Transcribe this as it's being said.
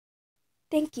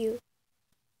Thank you.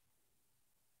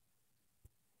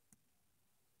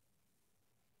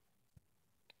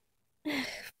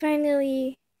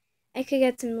 Finally, I could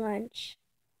get some lunch.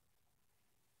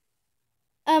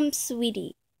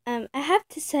 Sweetie, I have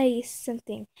to say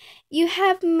something. You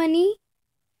have money?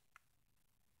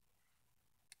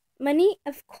 Money?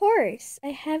 Of course. I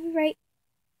have it right.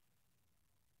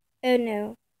 Oh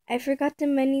no, I forgot the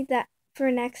money that for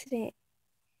an accident.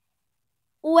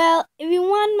 Well, if you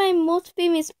want my most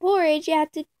famous porridge, you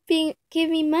have to give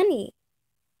me money.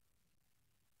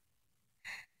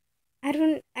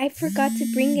 I forgot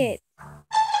to bring it.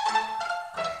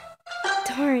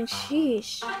 Darn,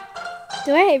 sheesh.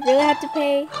 Do I really have to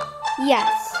pay?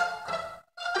 Yes.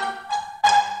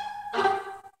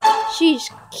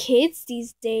 Sheesh, kids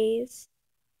these days.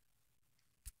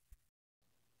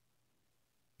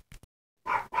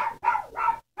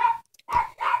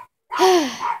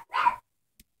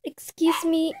 Excuse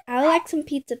me, I would like some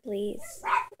pizza, please.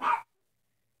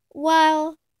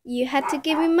 Well, you had to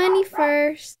give me money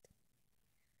first.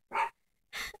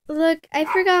 Look, I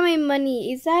forgot my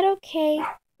money. Is that okay?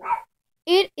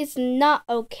 It is not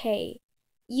okay.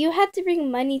 You had to bring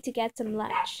money to get some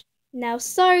lunch. Now,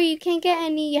 sorry, you can't get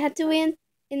any. You had to wait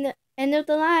in the end of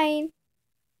the line.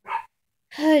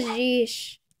 Oh,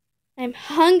 jeez. I'm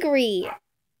hungry.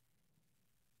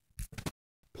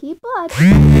 People are.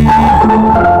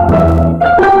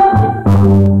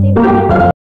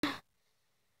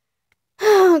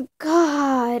 Oh,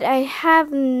 God. I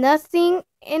have nothing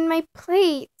in my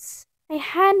plates. I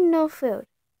had no food.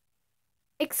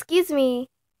 Excuse me.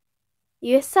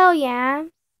 You sell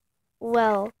yams?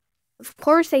 Well, of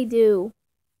course I do.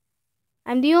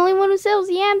 I'm the only one who sells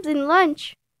yams in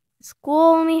lunch. The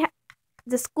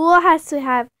school has to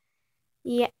have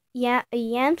a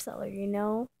yam seller, you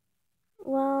know.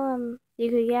 Well, you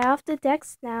could get off the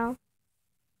desk now.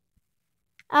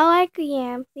 I like a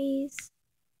yam, please.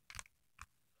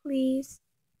 Please.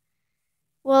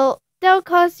 Well, that'll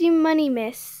cost you money,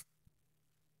 miss.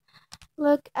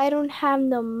 Look, I don't have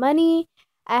no money.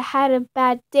 I had a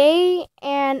bad day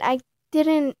and I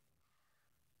didn't.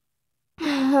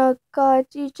 Oh, God,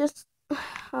 you just.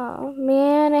 Oh,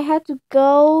 man, I had to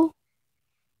go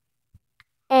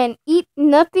and eat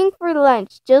nothing for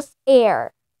lunch, just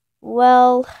air.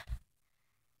 Well,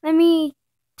 let me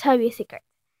tell you a secret.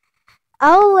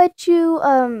 I'll let you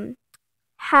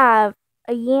have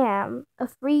a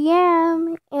free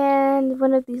yam, and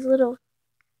one of these little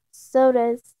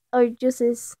sodas or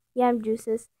juices, yam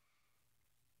juices,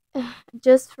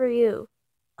 just for you.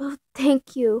 Oh,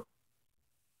 thank you.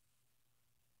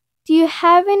 Do you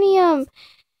have any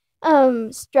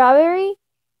strawberry?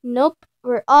 Nope,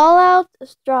 we're all out of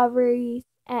strawberries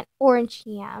and orange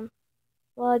yam.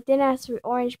 Well, I didn't ask for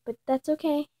orange, but that's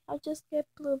okay. I'll just get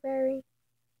blueberry.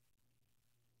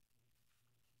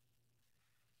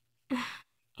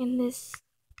 And this.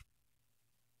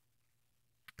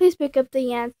 Please pick up the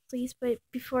yams, please, but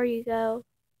before you go.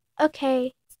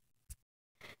 Okay.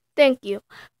 Thank you.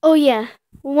 Oh yeah,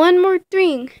 one more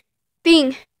thing.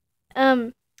 Thing.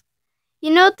 Um,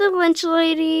 you know the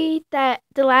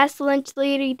last lunch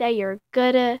lady that you're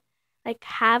gonna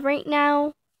have right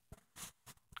now?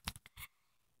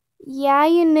 Yeah,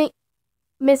 you know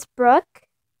Miss Brooke?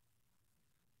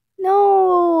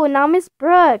 No, not Miss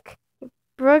Brooke.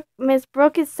 Miss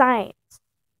Brooke is science.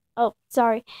 Oh,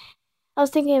 sorry. I was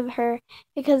thinking of her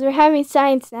because we're having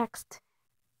science next.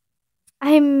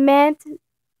 I meant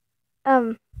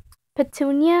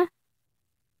Petunia.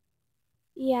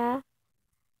 Yeah.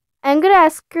 I'm gonna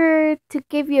ask her to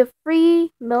give you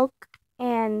free milk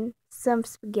and some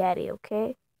spaghetti,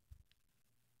 okay?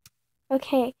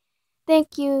 Okay.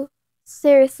 Thank you.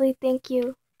 Seriously, thank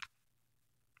you.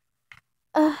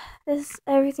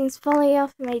 Everything's falling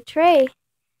off my tray.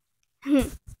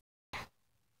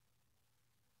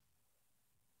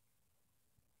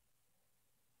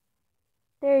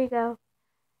 There you go.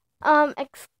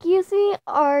 Excuse me,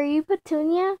 are you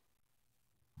Petunia?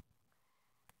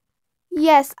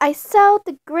 Yes, I sell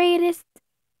the greatest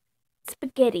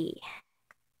spaghetti.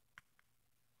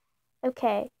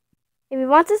 Okay. If you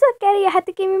want the spaghetti, you have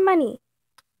to give me money.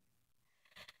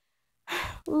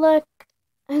 Look,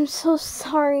 I'm so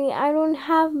sorry. I don't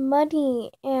have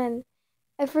money and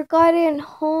I forgot it at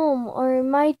home or it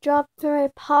might drop through my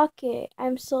pocket.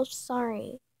 I'm so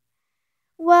sorry.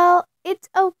 Well, it's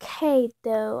okay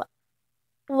though.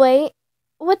 Wait,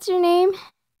 what's your name?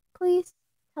 Please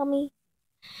tell me.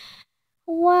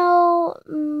 Well,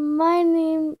 my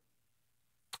name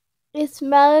is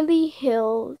Melody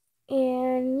Hills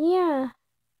and yeah.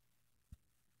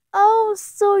 Oh,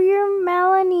 so you're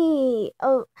Melanie.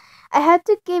 Oh, I had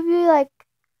to give you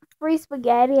free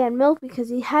spaghetti and milk because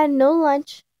he had no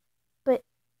lunch. But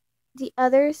the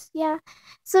others, yeah.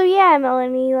 So yeah,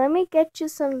 Melanie, let me get you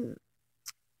some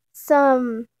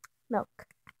milk.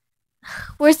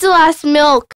 Where's the last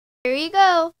milk? Here you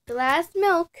go. The last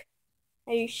milk.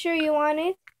 Are you sure you want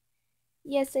it?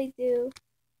 Yes, I do.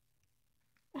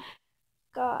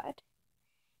 God.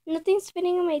 Nothing's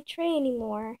fitting in my tray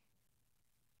anymore.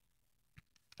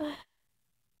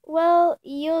 Well,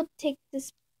 you'll take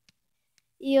this.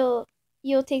 You'll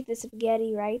take the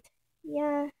spaghetti, right?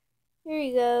 Yeah. Here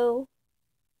you go.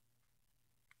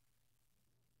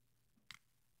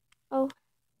 Oh,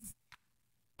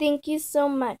 thank you so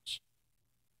much.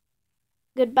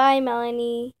 Goodbye,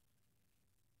 Melanie.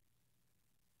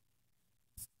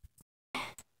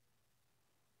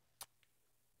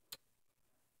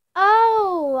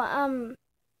 Oh,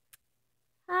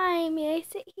 hi, may I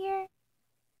sit here?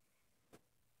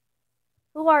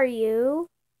 Who are you?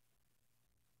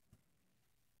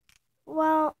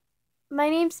 Well, my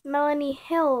name's Melanie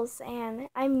Hills, and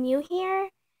I'm new here.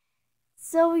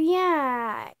 So,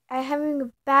 yeah, I'm having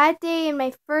a bad day in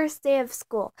my first day of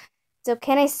school. So,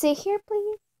 can I sit here,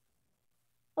 please?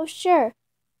 Oh, sure.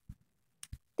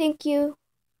 Thank you.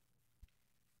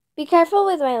 Be careful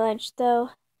with my lunch,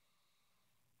 though.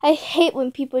 I hate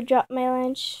when people drop my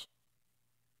lunch.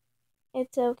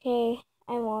 It's okay.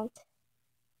 I won't.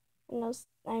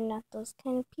 I'm not those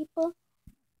kind of people.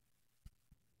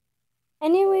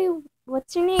 Anyway,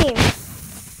 what's your name?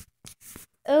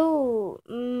 Oh,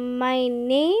 my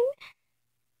name?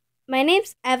 My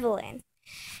name's Evelyn.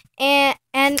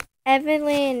 And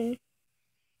Evelyn.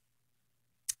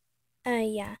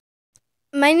 Yeah.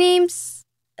 My name's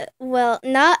well,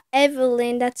 not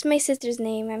Evelyn. That's my sister's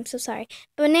name. I'm so sorry.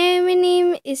 But my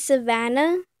name is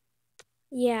Savannah.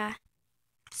 Yeah.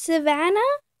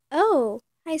 Savannah? Oh,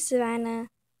 hi, Savannah.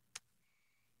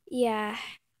 Yeah.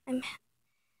 I'm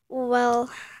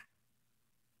well.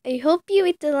 I hope you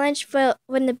eat the lunch, but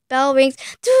when the bell rings,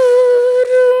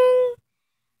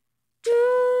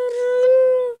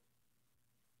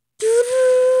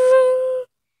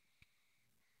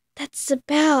 that's the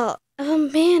bell. Oh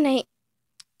man,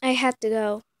 I had to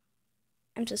go.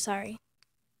 I'm so sorry.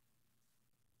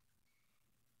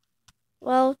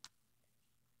 Well,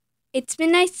 it's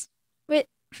been nice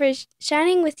for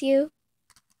chatting with you.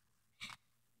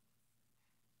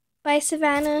 Bye,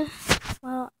 Savannah.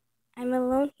 Well, I'm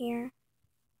alone here.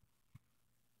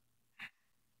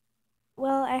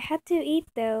 Well, I had to eat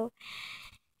though.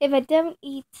 If I don't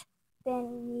eat,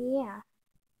 then yeah.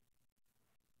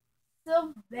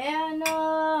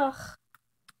 Savannah!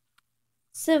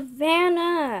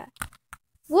 Savannah!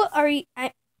 What are you?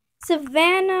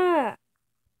 Savannah!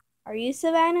 Are you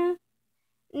Savannah?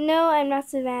 No, I'm not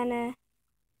Savannah.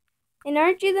 And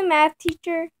aren't you the math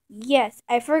teacher? Yes,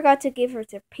 I forgot to give her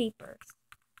the papers.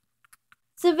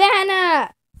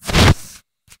 Savannah!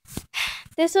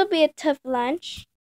 This will be a tough lunch.